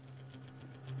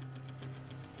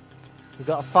We've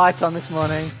got a fight on this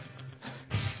morning.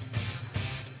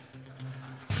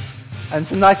 And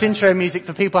some nice intro music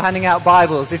for people handing out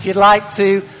Bibles. If you'd like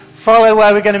to follow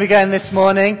where we're going to be going this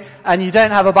morning and you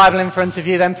don't have a Bible in front of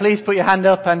you, then please put your hand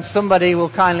up and somebody will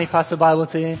kindly pass a Bible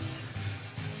to you.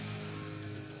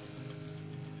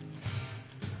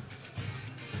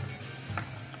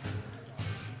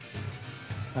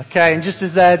 Okay, and just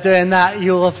as they're doing that,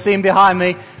 you'll have seen behind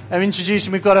me, I'm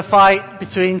introducing, we've got a fight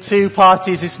between two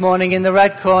parties this morning. In the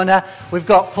red corner, we've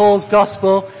got Paul's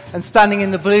gospel, and standing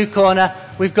in the blue corner,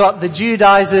 we've got the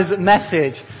Judaizers'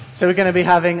 message. So we're going to be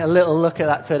having a little look at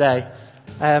that today.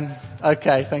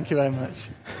 Okay, thank you very much.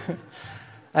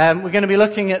 We're going to be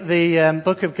looking at the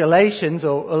book of Galatians,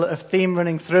 or a theme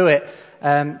running through it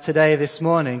today, this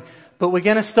morning. But we're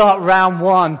going to start round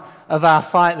one of our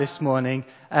fight this morning,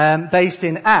 based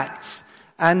in Acts.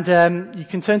 And you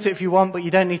can turn to it if you want, but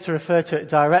you don't need to refer to it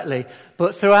directly.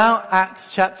 But throughout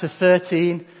Acts chapter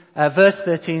 13, verse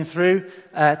 13 through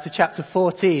to chapter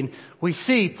 14, we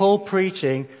see Paul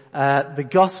preaching the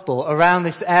gospel around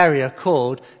this area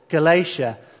called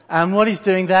Galatia. And what he's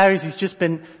doing there is he's just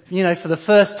been, for the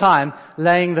first time,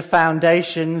 laying the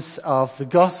foundations of the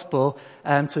gospel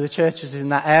to the churches in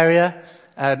that area.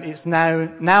 It's now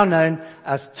known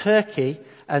as Turkey.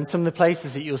 And some of the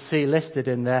places that you'll see listed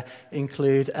in there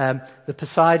include the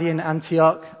Pisidian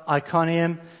Antioch,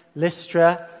 Iconium,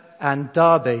 Lystra, and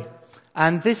Derbe.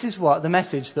 And this is what the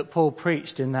message that Paul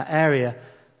preached in that area,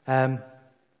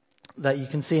 that you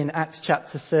can see in Acts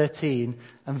chapter 13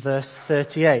 and verse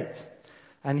 38.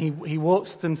 And he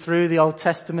walks them through the Old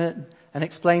Testament and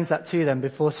explains that to them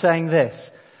before saying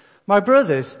this: "My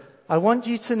brothers, I want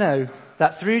you to know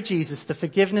that through Jesus the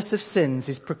forgiveness of sins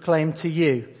is proclaimed to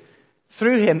you.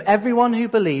 Through him, everyone who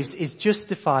believes is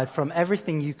justified from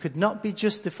everything you could not be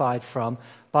justified from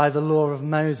by the law of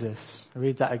Moses." I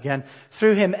read that again.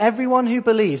 Through him, everyone who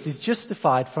believes is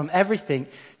justified from everything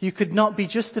you could not be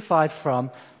justified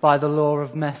from by the law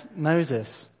of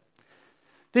Moses.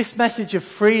 This message of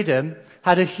freedom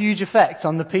had a huge effect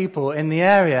on the people in the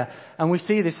area, and we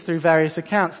see this through various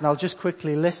accounts, and I'll just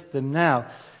quickly list them now.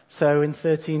 So in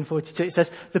 1342, it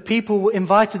says, the people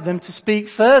invited them to speak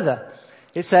further.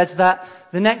 It says that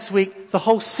the next week, the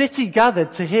whole city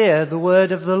gathered to hear the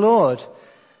word of the Lord.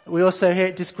 We also hear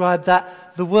it described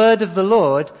that the word of the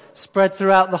Lord spread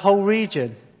throughout the whole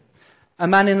region. A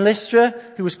man in Lystra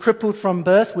who was crippled from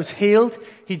birth was healed.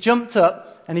 He jumped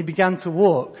up and he began to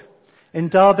walk. In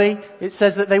Derbe, it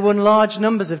says that they won large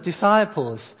numbers of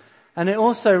disciples. And it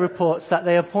also reports that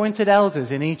they appointed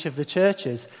elders in each of the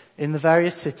churches in the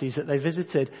various cities that they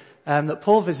visited, that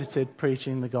Paul visited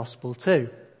preaching the gospel to.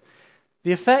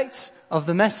 The effect of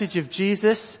the message of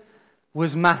Jesus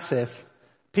was massive.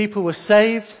 People were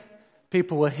saved,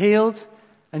 people were healed,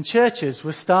 and churches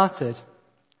were started.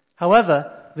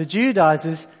 However, the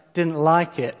Judaizers didn't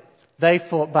like it. They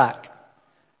fought back.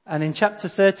 And in chapter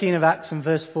 13 of Acts and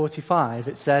verse 45,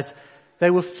 it says, they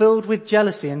were filled with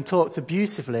jealousy and talked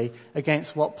abusively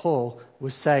against what Paul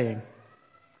was saying.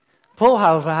 Paul,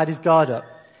 however, had his guard up.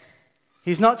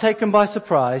 He's not taken by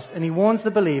surprise, and he warns the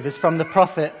believers from the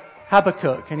prophet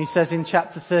Habakkuk, and he says in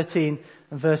chapter 13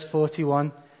 and verse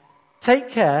 41, "Take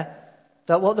care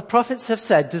that what the prophets have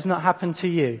said does not happen to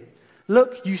you.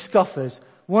 Look, you scoffers,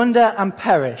 wonder and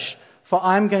perish, for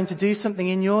I am going to do something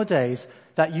in your days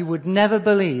that you would never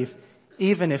believe,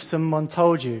 even if someone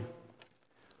told you."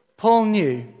 Paul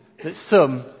knew that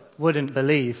some wouldn't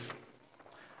believe.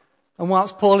 And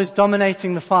whilst Paul is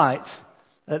dominating the fight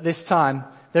at this time,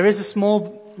 there is a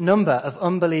small number of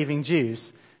unbelieving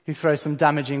Jews who throw some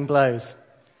damaging blows.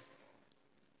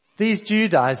 These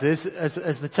Judaizers,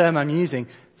 as the term I'm using,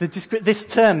 this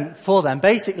term for them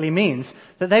basically means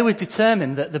that they were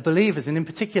determined that the believers, and in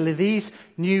particular these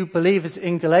new believers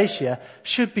in Galatia,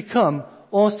 should become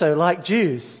also like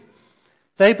Jews.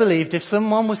 They believed if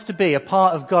someone was to be a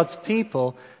part of God's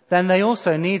people, then they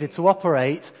also needed to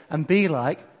operate and be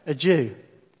like a Jew.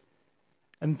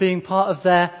 And being part of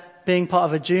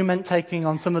a Jew meant taking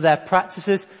on some of their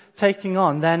practices, taking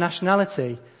on their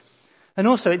nationality. And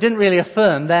also it didn't really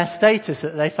affirm their status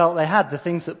that they felt they had, the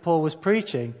things that Paul was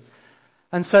preaching.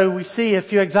 And so we see a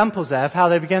few examples there of how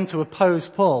they began to oppose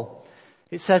Paul.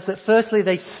 It says that firstly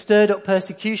they stirred up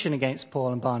persecution against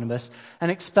Paul and Barnabas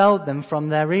and expelled them from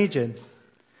their region.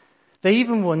 They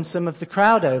even won some of the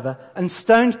crowd over and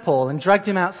stoned Paul and dragged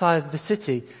him outside of the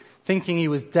city, thinking he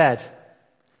was dead.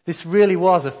 This really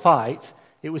was a fight.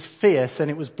 It was fierce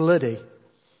and it was bloody.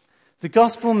 The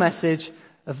gospel message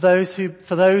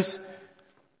for those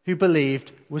who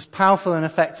believed was powerful and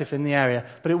effective in the area,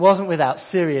 but it wasn't without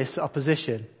serious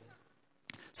opposition.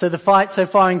 So the fight so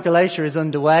far in Galatia is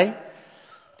underway.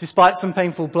 Despite some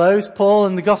painful blows, Paul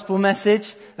and the gospel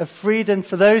message of freedom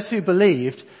for those who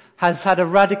believed has had a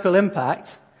radical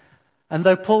impact. And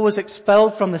though Paul was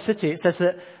expelled from the city, it says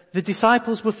that the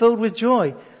disciples were filled with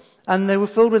joy and they were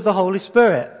filled with the Holy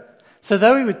Spirit. So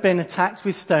though he had been attacked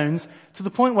with stones to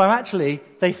the point where actually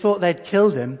they thought they'd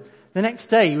killed him, the next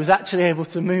day he was actually able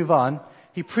to move on.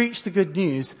 He preached the good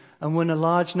news and won a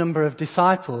large number of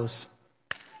disciples.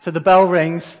 So the bell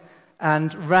rings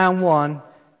and round one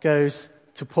goes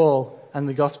to Paul and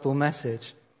the gospel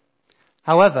message.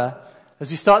 However,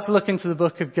 as we start to look into the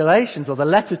book of Galatians, or the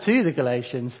letter to the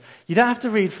Galatians, you don't have to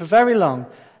read for very long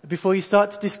before you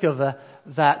start to discover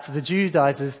that the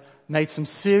Judaizers made some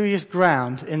serious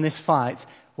ground in this fight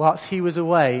whilst he was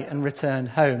away and returned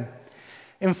home.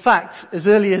 In fact, as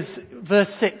early as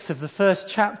verse 6 of the first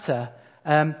chapter,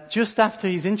 just after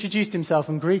he's introduced himself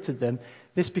and greeted them,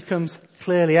 this becomes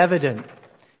clearly evident.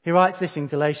 He writes this in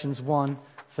Galatians 1,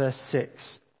 verse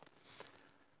 6.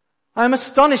 I am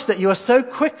astonished that you are so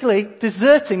quickly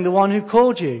deserting the one who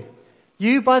called you.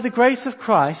 You, by the grace of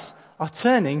Christ, are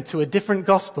turning to a different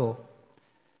gospel.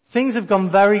 Things have gone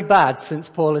very bad since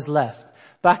Paul has left.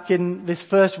 Back in this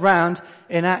first round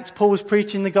in Acts, Paul was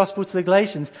preaching the gospel to the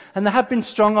Galatians, and there had been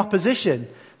strong opposition.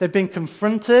 They'd been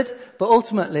confronted, but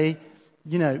ultimately,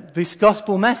 this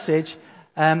gospel message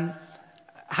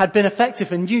had been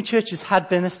effective and new churches had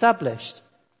been established.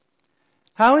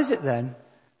 How is it then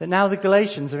that now the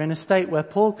Galatians are in a state where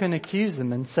Paul can accuse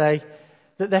them and say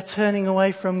that they're turning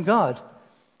away from God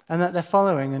and that they're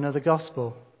following another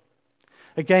gospel?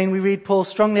 Again, we read Paul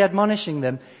strongly admonishing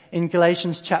them in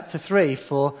Galatians chapter 3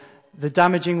 for the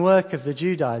damaging work of the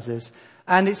Judaizers.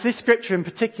 And it's this scripture in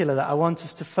particular that I want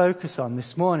us to focus on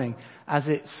this morning as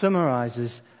it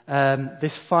summarizes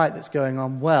this fight that's going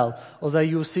on well, although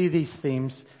you'll see these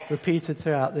themes repeated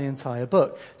throughout the entire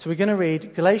book. So we're going to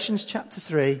read Galatians chapter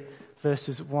 3,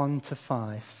 verses 1 to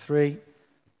 5. 3,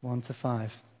 1 to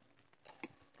 5.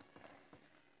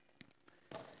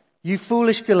 You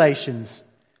foolish Galatians,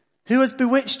 who has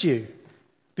bewitched you?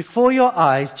 Before your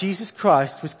eyes, Jesus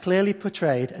Christ was clearly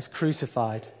portrayed as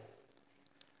crucified.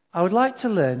 I would like to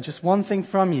learn just one thing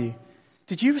from you.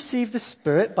 Did you receive the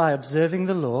Spirit by observing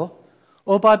the law,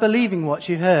 or by believing what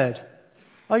you heard?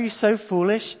 Are you so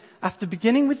foolish? After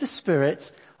beginning with the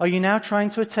Spirit, are you now trying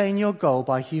to attain your goal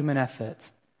by human effort?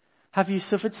 Have you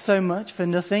suffered so much for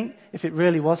nothing, if it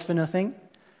really was for nothing?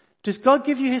 Does God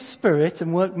give you His Spirit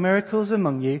and work miracles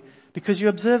among you because you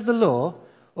observe the law,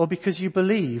 or because you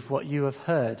believe what you have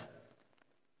heard?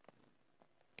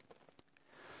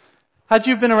 Had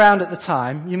you been around at the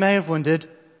time, you may have wondered,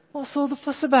 what's all the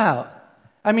fuss about?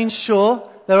 I mean, sure,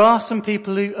 there are some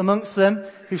people amongst them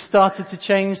who started to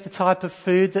change the type of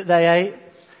food that they ate.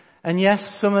 And yes,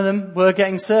 some of them were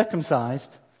getting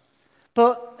circumcised.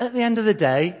 But at the end of the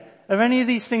day, are any of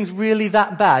these things really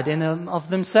that bad in of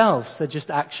themselves? They're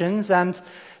just actions, and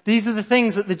these are the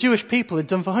things that the Jewish people had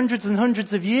done for hundreds and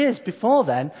hundreds of years before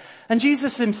then. And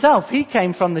Jesus himself, he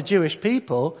came from the Jewish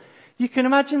people. You can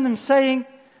imagine them saying,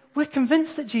 we're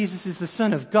convinced that Jesus is the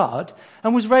Son of God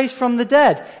and was raised from the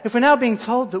dead. If we're now being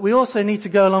told that we also need to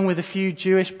go along with a few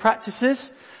Jewish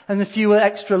practices and a few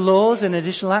extra laws and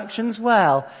additional actions,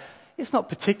 well, it's not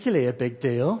particularly a big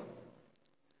deal.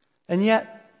 And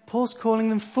yet, Paul's calling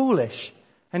them foolish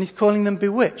and he's calling them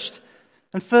bewitched.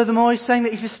 And furthermore, he's saying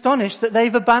that he's astonished that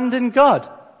they've abandoned God.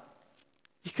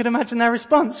 You could imagine their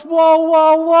response. Whoa,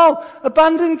 whoa, whoa,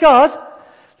 abandon God?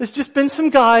 There's just been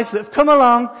some guys that have come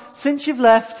along since you've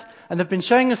left and they've been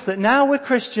showing us that now we're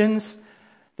Christians.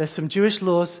 There's some Jewish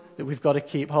laws that we've got to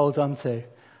keep hold on to.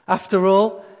 After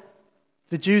all,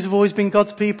 the Jews have always been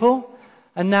God's people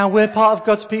and now we're part of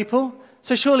God's people.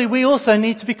 So surely we also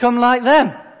need to become like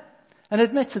them. And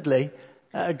admittedly,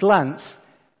 at a glance,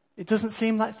 it doesn't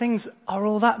seem like things are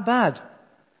all that bad.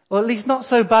 Or at least not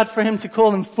so bad for him to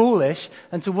call them foolish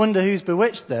and to wonder who's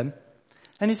bewitched them.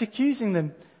 And he's accusing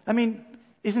them. I mean,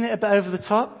 isn't it a bit over the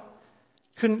top?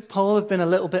 Couldn't Paul have been a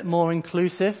little bit more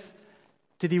inclusive?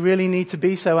 Did he really need to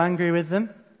be so angry with them?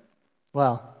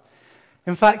 Well,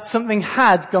 in fact, something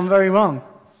had gone very wrong.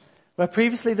 Where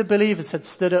previously the believers had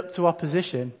stood up to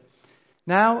opposition,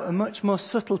 now a much more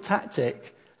subtle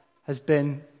tactic has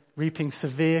been reaping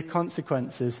severe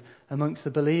consequences amongst the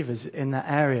believers in that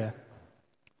area.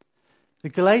 The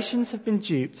Galatians have been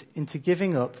duped into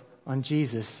giving up on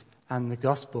Jesus and the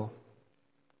gospel.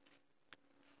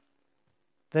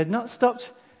 They'd not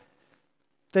stopped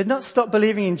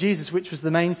believing in Jesus, which was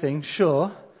the main thing,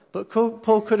 sure, but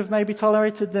Paul could have maybe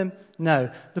tolerated them. No.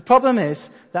 The problem is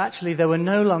that actually they were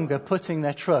no longer putting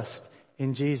their trust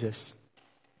in Jesus.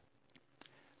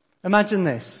 Imagine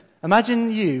this.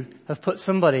 Imagine you have put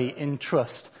somebody in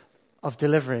trust of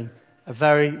delivering a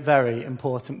very, very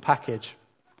important package.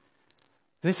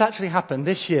 This actually happened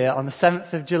this year on the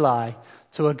 7th of July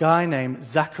to a guy named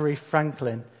Zachary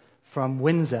Franklin from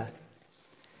Windsor.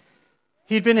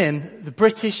 He'd been in the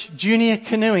British junior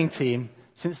canoeing team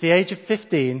since the age of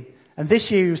 15, and this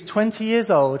year he was 20 years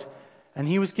old, and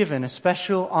he was given a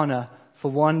special honour for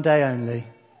one day only.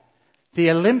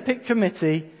 The Olympic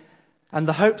Committee and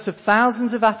the hopes of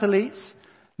thousands of athletes,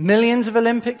 millions of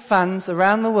Olympic fans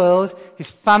around the world,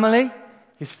 his family,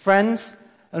 his friends,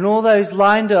 and all those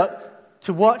lined up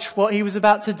to watch what he was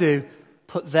about to do,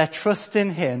 put their trust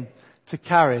in him to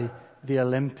carry the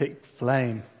Olympic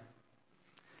flame.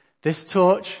 This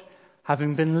torch,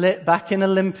 having been lit back in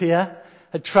Olympia,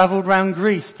 had travelled round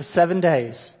Greece for 7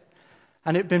 days,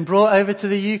 and it had been brought over to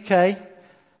the UK,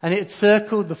 and it had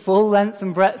circled the full length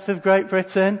and breadth of Great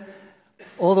Britain,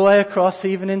 all the way across,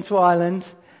 even into Ireland,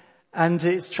 and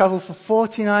it's travelled for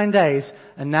 49 days,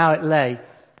 and now it lay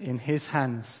in his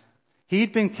hands.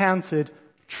 He'd been counted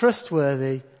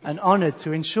trustworthy and honoured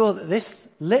to ensure that this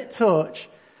lit torch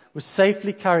was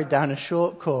safely carried down a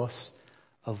short course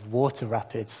of water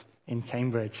rapids in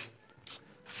Cambridge.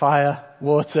 Fire,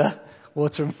 water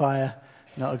and fire.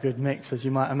 Not a good mix, as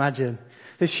you might imagine.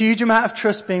 This huge amount of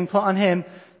trust being put on him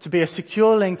to be a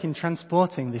secure link in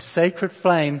transporting this sacred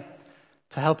flame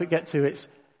to help it get to its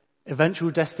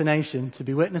eventual destination, to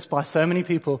be witnessed by so many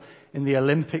people in the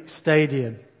Olympic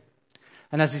Stadium.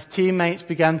 And as his teammates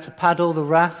began to paddle the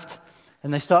raft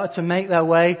and they started to make their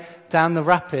way down the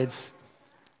rapids,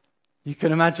 you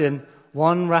can imagine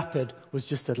one rapid was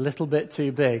just a little bit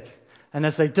too big. And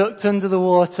as they ducked under the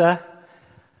water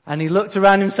and he looked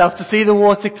around himself to see the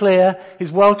water clear,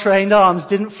 his well-trained arms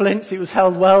didn't flinch, it was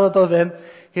held well above him.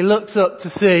 He looked up to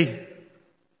see,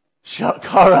 shock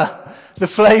horror, the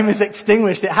flame is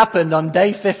extinguished. It happened on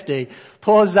day 50.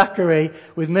 Poor Zachary,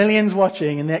 with millions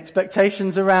watching and the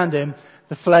expectations around him,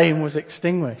 the flame was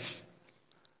extinguished.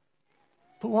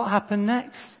 But what happened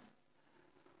next?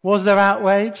 Was there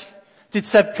outrage? Did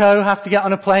Seb Coe have to get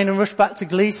on a plane and rush back to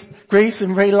Greece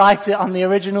and relight it on the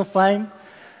original flame?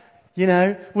 You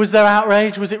know, was there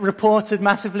outrage? Was it reported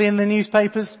massively in the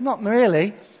newspapers? Not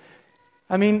really.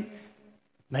 I mean,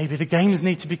 maybe the games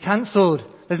need to be cancelled.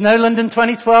 There's no London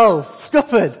 2012.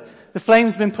 Scuppered. The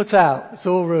flame's been put out. It's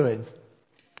all ruined.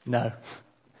 No.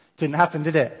 Didn't happen,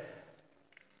 did it?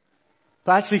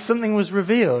 But actually something was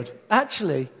revealed.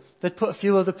 Actually, they'd put a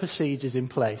few other procedures in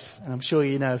place, and I'm sure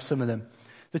you know of some of them.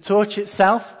 The torch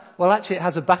itself, well actually it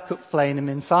has a backup flame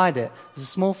inside it. There's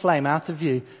a small flame out of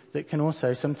view that can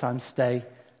also sometimes stay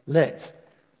lit.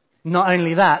 Not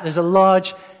only that, there's a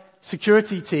large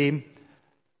security team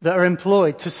that are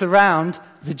employed to surround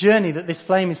the journey that this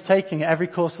flame is taking at every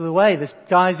course of the way. There's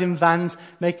guys in vans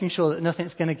making sure that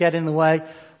nothing's going to get in the way,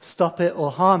 stop it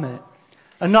or harm it.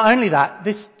 And not only that,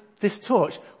 this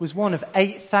torch was one of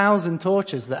 8,000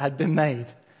 torches that had been made.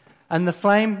 And the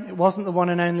flame, it wasn't the one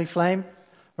and only flame.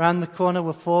 Round the corner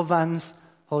were 4 vans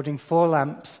holding 4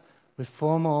 lamps with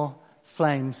 4 more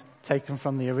flames taken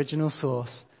from the original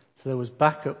source. So there was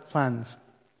backup plans.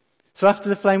 So after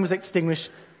the flame was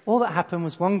extinguished, all that happened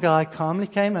was one guy calmly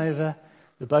came over,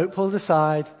 the boat pulled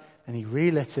aside, and he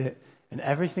relit it, and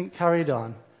everything carried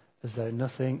on as though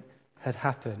nothing had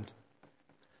happened.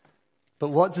 But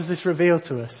what does this reveal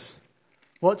to us?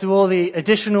 What do all the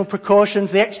additional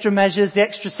precautions, the extra measures, the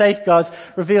extra safeguards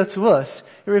reveal to us?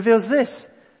 It reveals this.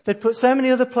 They'd put so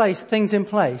many other things in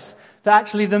place that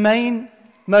actually the main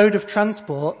mode of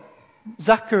transport,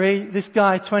 Zachary, this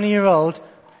guy, 20-year-old,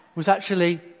 was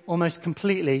actually almost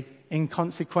completely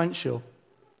inconsequential.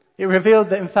 It revealed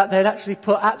that in fact they'd actually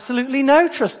put absolutely no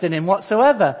trust in him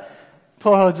whatsoever.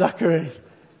 Poor old Zachary.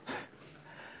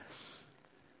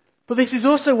 But this is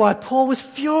also why Paul was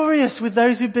furious with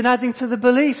those who'd been adding to the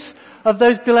beliefs of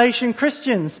those Galatian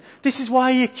Christians. This is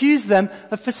why he accused them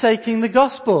of forsaking the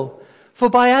gospel. For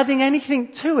by adding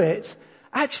anything to it,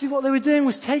 actually what they were doing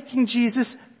was taking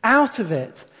Jesus out of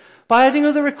it. By adding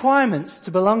other requirements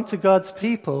to belong to God's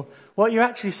people, what you're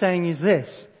actually saying is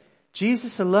this: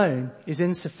 Jesus alone is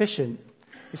insufficient.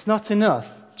 It's not enough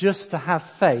just to have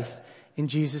faith in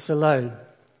Jesus alone.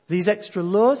 These extra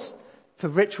laws for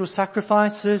ritual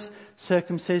sacrifices,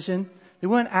 circumcision, they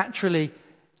weren't actually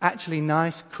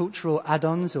nice cultural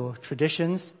add-ons or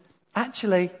traditions.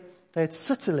 Actually, they had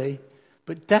subtly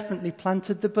but definitely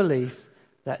planted the belief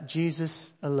that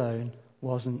Jesus alone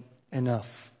wasn't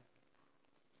enough.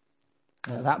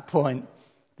 And at that point,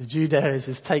 the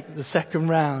Judaizers take the second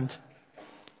round.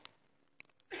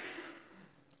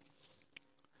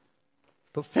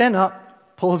 But fear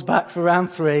not, Paul's back for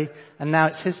round 3, and now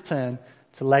it's his turn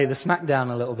to lay the smack down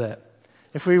a little bit.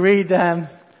 If we read our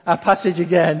passage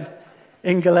again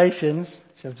in Galatians,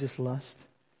 which I've just lost.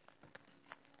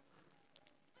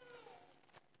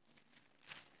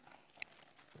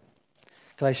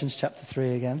 Galatians chapter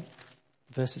 3 again,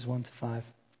 verses 1 to 5.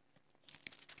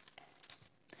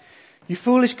 You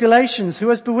foolish Galatians, who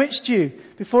has bewitched you?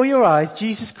 Before your eyes,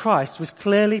 Jesus Christ was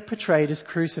clearly portrayed as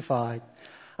crucified.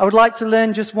 I would like to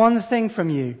learn just one thing from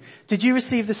you. Did you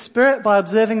receive the Spirit by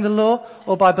observing the law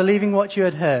or by believing what you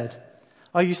had heard?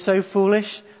 Are you so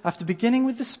foolish? After beginning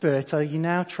with the Spirit, are you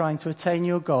now trying to attain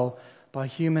your goal by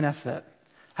human effort?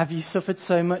 Have you suffered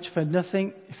so much for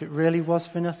nothing, if it really was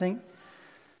for nothing?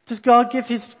 Does God give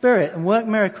His Spirit and work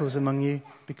miracles among you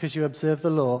because you observe the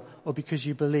law or because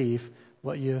you believe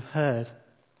what you have heard?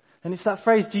 And it's that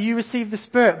phrase, do you receive the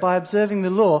Spirit by observing the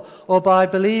law or by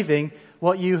believing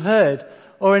what you heard?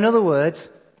 Or in other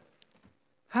words,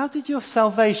 how did your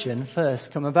salvation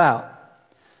first come about?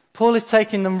 Paul is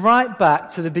taking them right back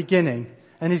to the beginning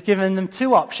and he's given them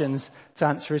two options to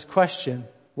answer his question.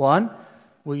 One,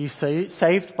 were you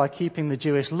saved by keeping the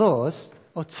Jewish laws?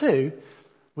 Or two,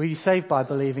 were you saved by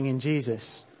believing in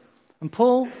Jesus? And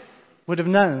Paul would have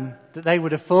known that they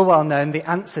would have full well known the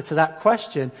answer to that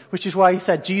question, which is why he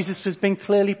said Jesus has been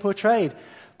clearly portrayed.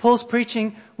 Paul's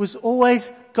preaching was always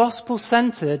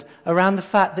gospel-centered around the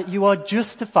fact that you are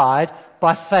justified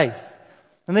by faith.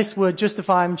 And this word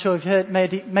justify, I'm sure you've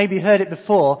maybe heard it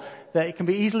before, that it can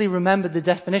be easily remembered the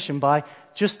definition by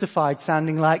justified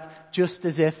sounding like just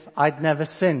as if I'd never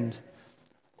sinned.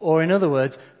 Or in other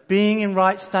words, being in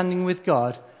right standing with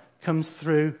God comes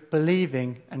through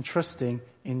believing and trusting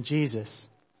in Jesus.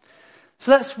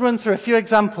 So let's run through a few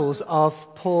examples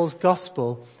of Paul's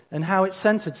gospel and how it's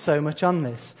centered so much on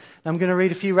this. I'm going to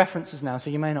read a few references now, so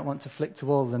you may not want to flick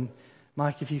to all of them.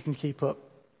 Mike, if you can keep up,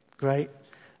 great.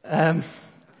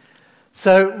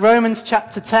 So Romans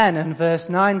chapter 10 and verse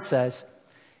 9 says,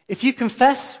 if you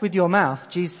confess with your mouth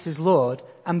Jesus is Lord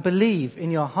and believe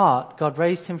in your heart God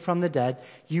raised him from the dead,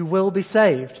 you will be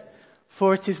saved.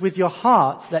 For it is with your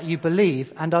heart that you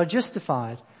believe and are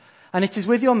justified, and it is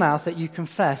with your mouth that you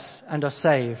confess and are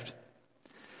saved.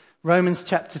 Romans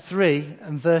chapter 3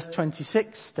 and verse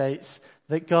 26 states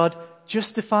that God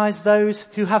justifies those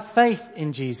who have faith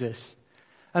in Jesus.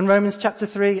 And Romans chapter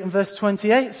 3 and verse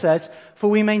 28 says, for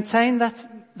we maintain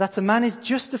that a man is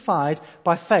justified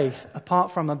by faith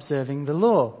apart from observing the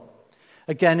law.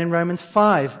 Again in Romans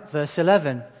 5 verse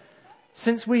 11,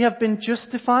 since we have been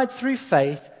justified through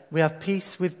faith, we have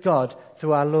peace with God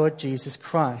through our Lord Jesus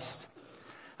Christ.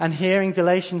 And here in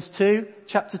Galatians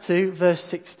chapter 2 verse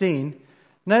 16,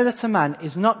 know that a man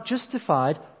is not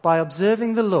justified by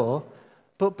observing the law,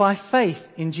 but by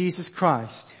faith in Jesus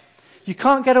Christ. You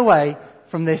can't get away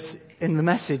from this in the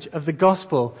message of the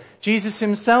gospel. Jesus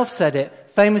himself said it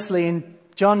famously in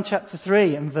John chapter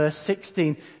 3 and verse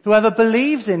 16, whoever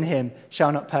believes in him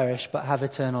shall not perish but have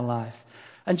eternal life.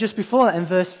 And just before that in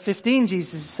verse 15,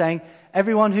 Jesus is saying,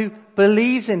 everyone who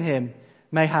believes in him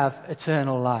may have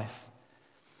eternal life.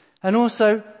 And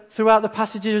also throughout the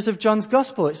passages of John's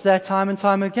gospel, it's there time and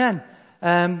time again.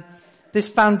 This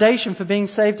foundation for being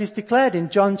saved is declared in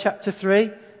John chapter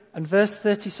 3 and verse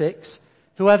 36.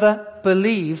 Whoever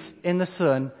believes in the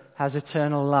Son has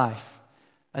eternal life.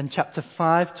 And chapter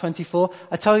 5:24,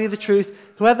 I tell you the truth,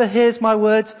 whoever hears my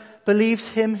words, believes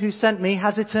him who sent me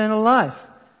has eternal life.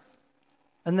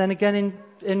 And then again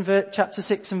in chapter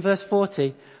 6 and verse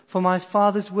 40, for my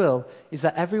Father's will is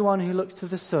that everyone who looks to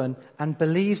the Son and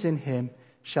believes in him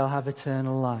shall have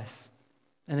eternal life.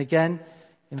 And again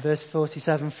in verse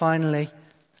 47, finally,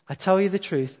 I tell you the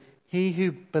truth, he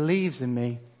who believes in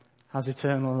me has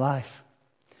eternal life.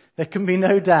 There can be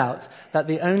no doubt that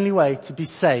the only way to be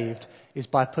saved is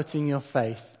by putting your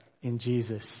faith in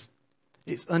Jesus.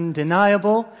 It's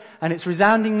undeniable and it's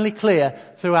resoundingly clear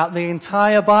throughout the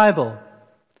entire Bible.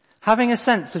 Having a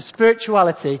sense of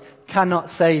spirituality cannot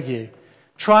save you.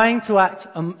 Trying to act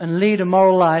and lead a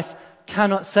moral life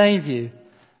cannot save you.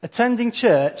 Attending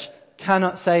church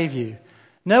cannot save you.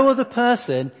 No other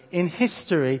person in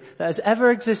history that has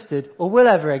ever existed or will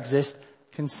ever exist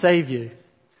can save you.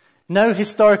 No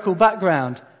historical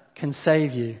background can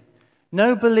save you.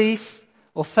 No belief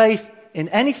or faith in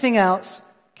anything else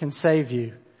can save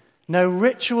you. No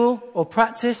ritual or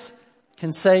practice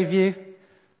can save you.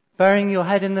 Burying your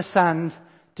head in the sand,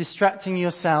 distracting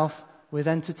yourself with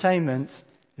entertainment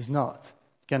is not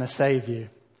going to save you.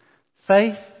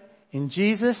 Faith in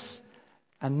Jesus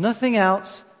and nothing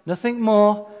else, nothing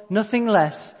more, nothing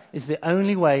less is the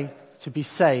only way to be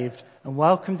saved and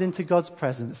welcomed into God's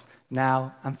presence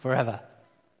now and forever.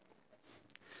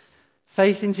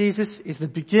 Faith in Jesus is the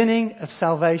beginning of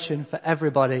salvation for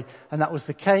everybody, and that was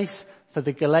the case for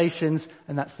the Galatians,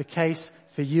 and that's the case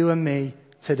for you and me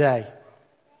today.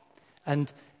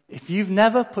 And if you've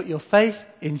never put your faith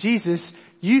in Jesus,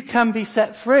 you can be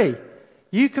set free.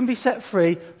 You can be set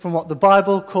free from what the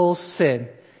Bible calls sin.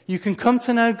 You can come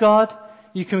to know God.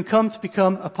 You can come to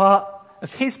become a part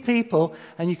of His people,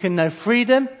 and you can know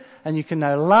freedom and you can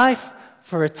know life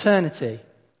for eternity.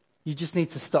 You just need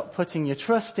to stop putting your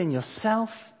trust in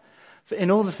yourself,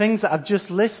 in all the things that I've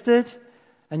just listed,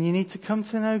 and you need to come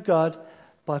to know God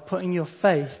by putting your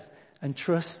faith and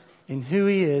trust in who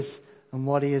He is and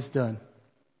what He has done.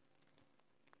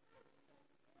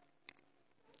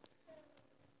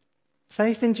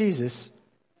 Faith in Jesus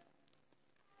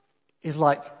is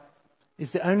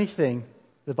the only thing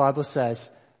the Bible says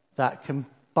that can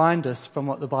bind us from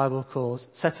what the Bible calls,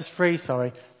 set us free,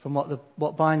 from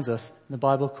what binds us. The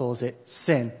Bible calls it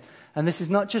sin. And this is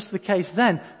not just the case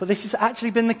then, but this has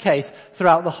actually been the case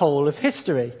throughout the whole of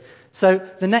history. So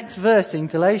the next verse in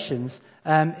Galatians,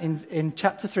 in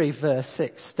chapter 3, verse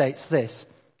 6 states this: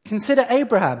 "Consider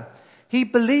Abraham. He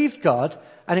believed God,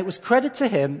 and it was credited to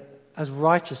him as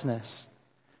righteousness."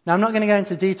 Now, I'm not going to go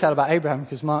into detail about Abraham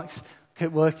because Mark's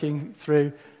working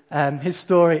through his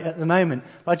story at the moment.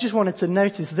 But I just wanted to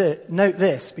note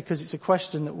this because it's a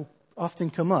question that will often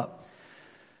come up.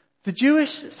 The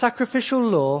Jewish sacrificial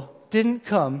law didn't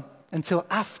come until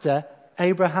after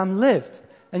Abraham lived.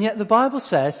 And yet the Bible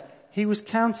says he was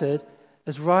counted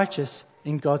as righteous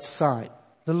in God's sight.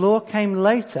 The law came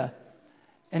later,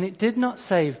 and it did not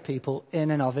save people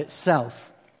in and of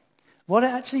itself. What it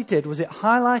actually did was it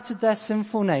highlighted their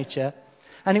sinful nature,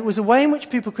 and it was a way in which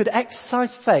people could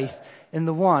exercise faith in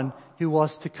the one who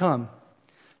was to come.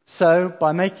 So,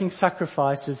 by making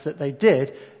sacrifices that they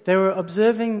did, they were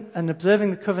observing the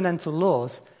covenantal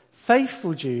laws.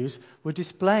 Faithful Jews were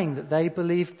displaying that they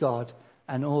believed God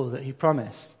and all that He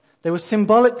promised. They were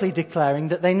symbolically declaring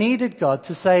that they needed God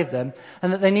to save them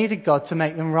and that they needed God to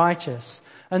make them righteous.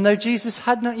 And though Jesus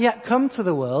had not yet come to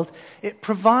the world, it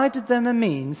provided them a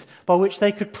means by which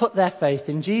they could put their faith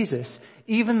in Jesus,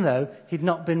 even though He'd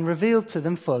not been revealed to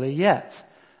them fully yet.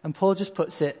 And Paul just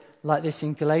puts it like this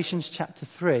in Galatians chapter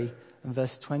 3 and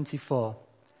verse 24.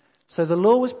 "So the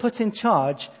law was put in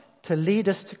charge to lead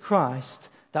us to Christ,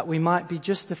 that we might be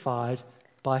justified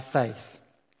by faith."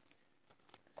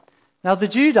 Now the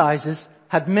Judaizers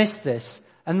had missed this,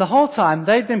 and the whole time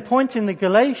they'd been pointing the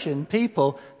Galatian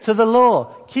people to the law.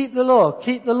 Keep the law,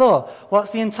 keep the law.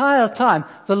 Whilst the entire time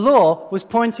the law was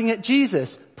pointing at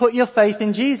Jesus. Put your faith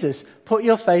in Jesus. Put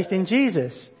your faith in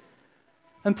Jesus.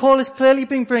 And Paul has clearly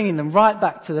been bringing them right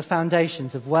back to the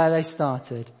foundations of where they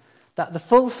started. That the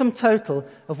fulsome total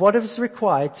of what is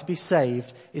required to be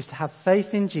saved is to have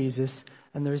faith in Jesus,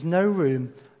 and there is no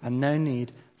room and no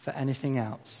need for anything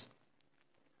else.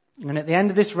 And at the end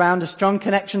of this round, a strong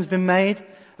connection's been made.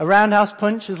 A roundhouse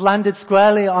punch has landed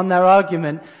squarely on their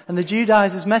argument, and the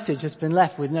Judaizers' message has been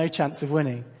left with no chance of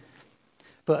winning.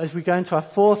 But as we go into our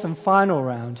fourth and final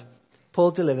round, Paul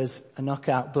delivers a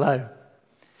knockout blow.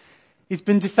 He's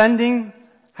been defending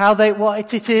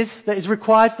what it is that is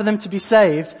required for them to be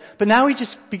saved, but now he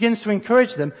just begins to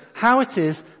encourage them how it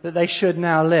is that they should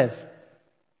now live.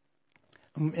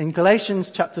 In Galatians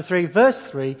chapter 3 verse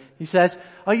 3, he says,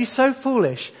 "Are you so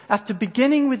foolish? After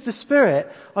beginning with the Spirit,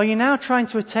 are you now trying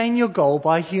to attain your goal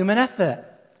by human effort?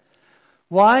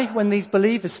 Why, when these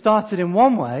believers started in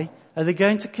one way, are they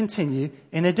going to continue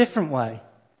in a different way?"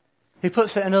 He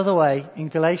puts it another way in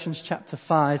Galatians chapter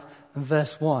 5 and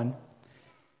verse 1.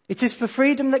 "It is for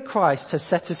freedom that Christ has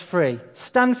set us free.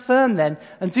 Stand firm then,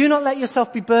 and do not let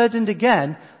yourself be burdened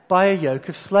again by a yoke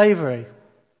of slavery."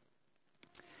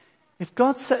 If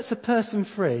God sets a person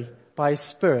free by His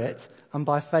Spirit and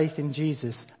by faith in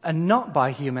Jesus, and not by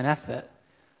human effort,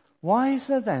 why is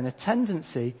there then a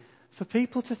tendency for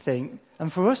people to think,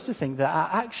 and for us to think, that our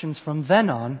actions from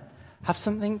then on have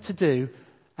something to do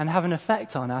and have an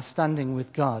effect on our standing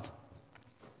with God?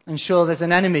 And sure, there's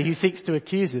an enemy who seeks to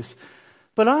accuse us,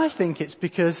 but I think it's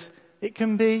because it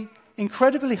can be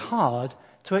incredibly hard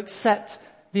to accept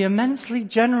the immensely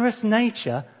generous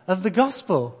nature of the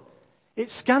gospel.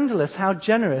 It's scandalous how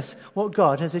generous what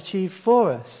God has achieved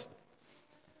for us.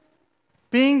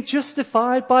 Being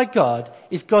justified by God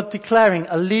is God declaring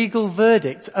a legal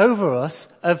verdict over us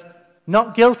of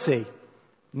not guilty,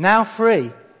 now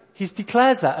free. He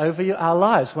declares that over our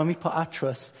lives when we put our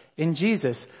trust in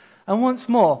Jesus. And once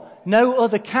more, no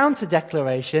other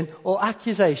counter-declaration or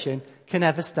accusation can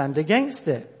ever stand against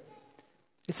it.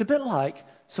 It's a bit like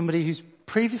somebody who's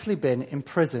previously been in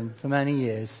prison for many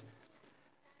years.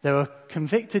 They're a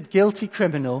convicted, guilty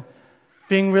criminal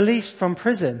being released from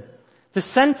prison. The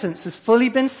sentence has fully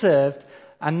been served,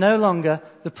 and no longer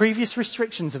the previous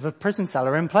restrictions of a prison cell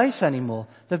are in place anymore.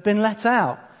 They've been let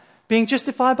out. Being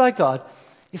justified by God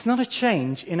It's not a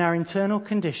change in our internal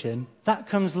condition. That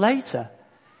comes later.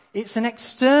 It's an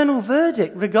external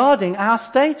verdict regarding our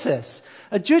status.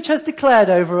 A judge has declared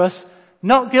over us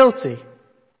not guilty.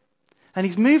 And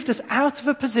he's moved us out of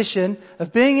a position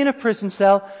of being in a prison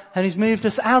cell, and he's moved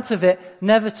us out of it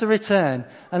never to return.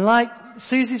 And like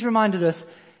Susie's reminded us,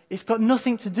 it's got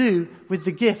nothing to do with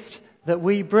the gift that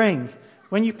we bring.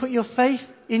 When you put your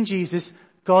faith in Jesus,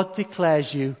 God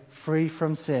declares you free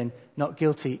from sin, not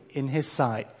guilty in his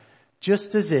sight,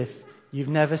 just as if you've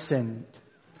never sinned.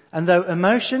 And though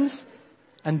emotions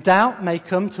and doubt may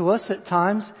come to us at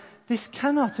times, this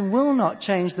cannot and will not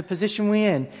change the position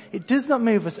we're in. It does not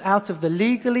move us out of the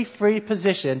legally free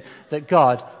position that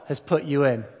God has put you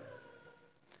in.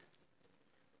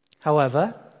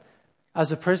 However,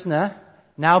 as a prisoner,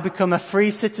 now become a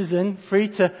free citizen, free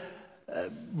to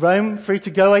roam, free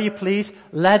to go where you please,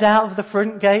 led out of the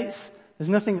front gates. There's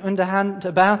nothing underhand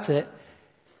about it.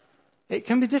 It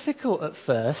can be difficult at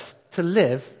first to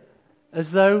live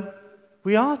as though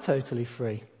we are totally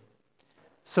free.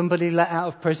 Somebody let out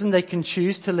of prison, they can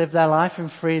choose to live their life in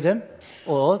freedom,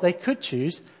 or they could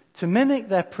choose to mimic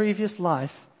their previous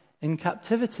life in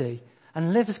captivity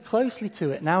and live as closely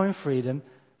to it now in freedom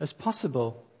as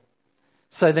possible.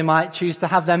 So they might choose to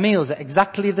have their meals at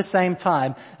exactly the same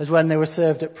time as when they were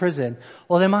served at prison.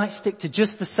 Or they might stick to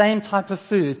just the same type of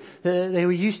food that they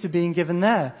were used to being given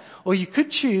there. Or you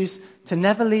could choose to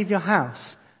never leave your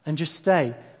house and just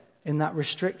stay in that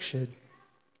restriction.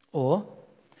 Or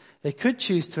they could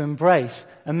choose to embrace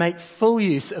and make full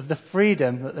use of the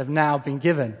freedom that they've now been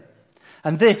given.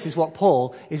 And this is what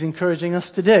Paul is encouraging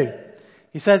us to do.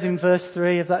 He says in verse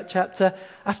 3 of that chapter,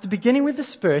 after beginning with the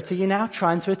Spirit, are you now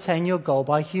trying to attain your goal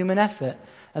by human effort?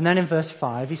 And then in verse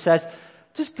 5, he says,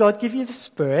 does God give you the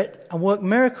Spirit and work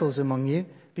miracles among you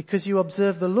because you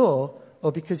observe the law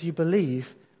or because you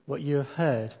believe what you have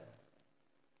heard?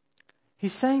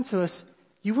 He's saying to us,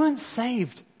 you weren't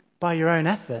saved by your own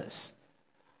efforts.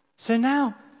 So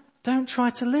now, don't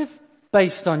try to live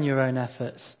based on your own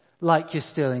efforts, like you're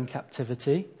still in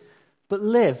captivity, but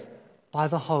live by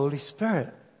the Holy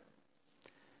Spirit.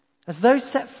 As those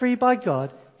set free by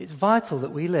God, it's vital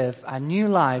that we live our new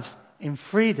lives in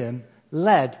freedom,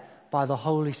 led by the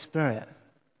Holy Spirit.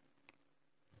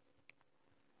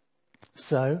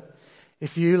 So,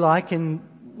 if you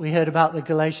we heard about the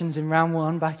Galatians in round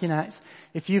 1 back in Acts,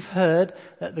 if you've heard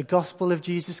that the gospel of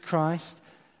Jesus Christ,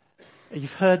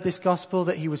 you've heard this gospel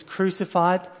that he was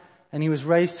crucified and he was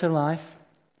raised to life,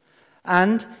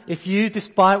 and if you,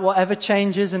 despite whatever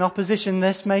changes and opposition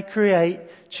this may create,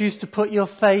 choose to put your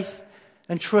faith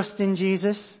and trust in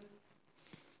Jesus,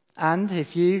 and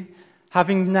if you,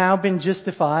 having now been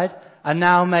justified, are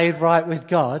now made right with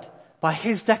God by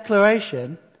his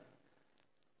declaration,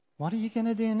 what are you going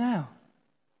to do now?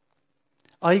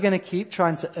 Are you going to keep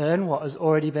trying to earn what has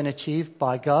already been achieved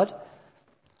by God?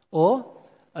 Or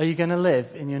are you going to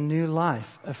live in your new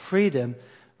life of freedom,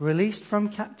 released from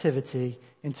captivity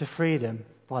into freedom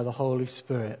by the Holy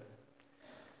Spirit?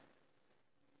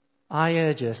 I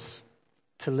urge us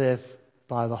to live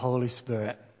by the Holy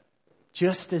Spirit,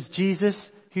 just as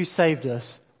Jesus, who saved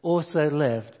us, also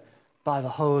lived by the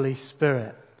Holy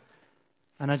Spirit.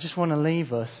 And I just want to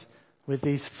leave us with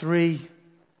these 3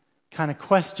 kind of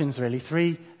questions, really,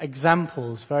 3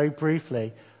 examples, very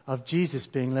briefly, of Jesus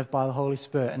being lived by the Holy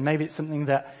Spirit. And maybe it's something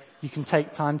that you can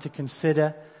take time to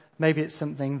consider. Maybe it's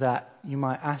something that you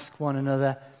might ask one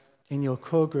another in your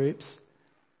core groups.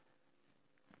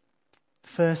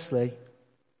 Firstly,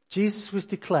 Jesus was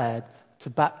declared to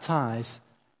baptize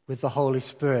with the Holy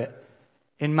Spirit.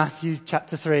 In Matthew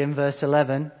chapter 3 and verse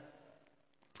 11,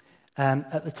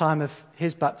 at the time of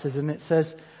his baptism, it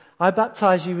says, I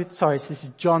baptize you with, this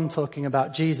is John talking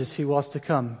about Jesus who was to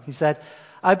come. He said,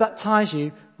 I baptize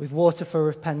you with water for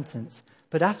repentance,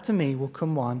 but after me will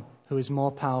come one who is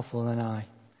more powerful than I,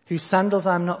 whose sandals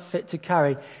I am not fit to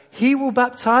carry. He will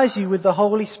baptize you with the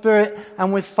Holy Spirit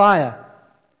and with fire.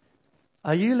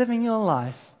 Are you living your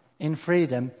life in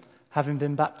freedom, having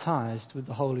been baptized with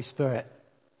the Holy Spirit?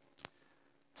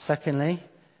 Secondly,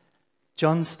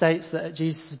 John states that at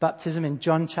Jesus' baptism in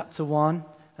John chapter 1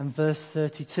 and verse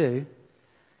 32,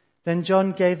 then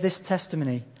John gave this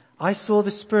testimony, I saw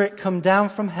the Spirit come down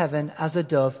from heaven as a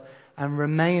dove and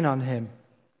remain on him.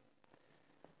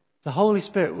 The Holy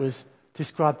Spirit was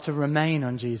described to remain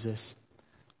on Jesus.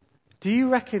 Do you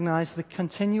recognize the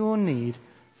continual need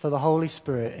for the Holy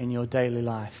Spirit in your daily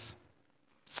life?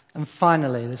 And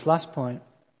finally, this last point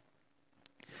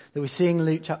that we see in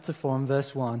Luke chapter 4 and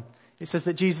verse 1, it says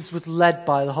that Jesus was led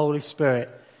by the Holy Spirit.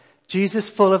 Jesus,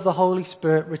 full of the Holy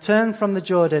Spirit, returned from the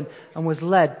Jordan and was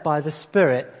led by the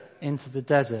Spirit into the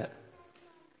desert.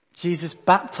 Jesus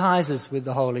baptizes with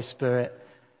the Holy Spirit.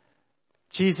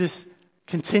 Jesus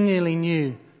continually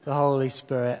knew the Holy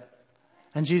Spirit.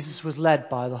 And Jesus was led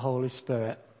by the Holy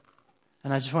Spirit.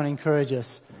 And I just want to encourage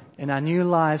us in our new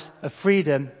lives of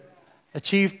freedom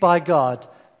achieved by God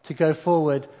to go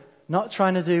forward, not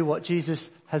trying to do what Jesus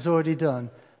has already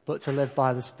done, but to live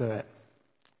by the Spirit.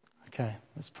 Okay,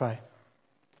 let's pray.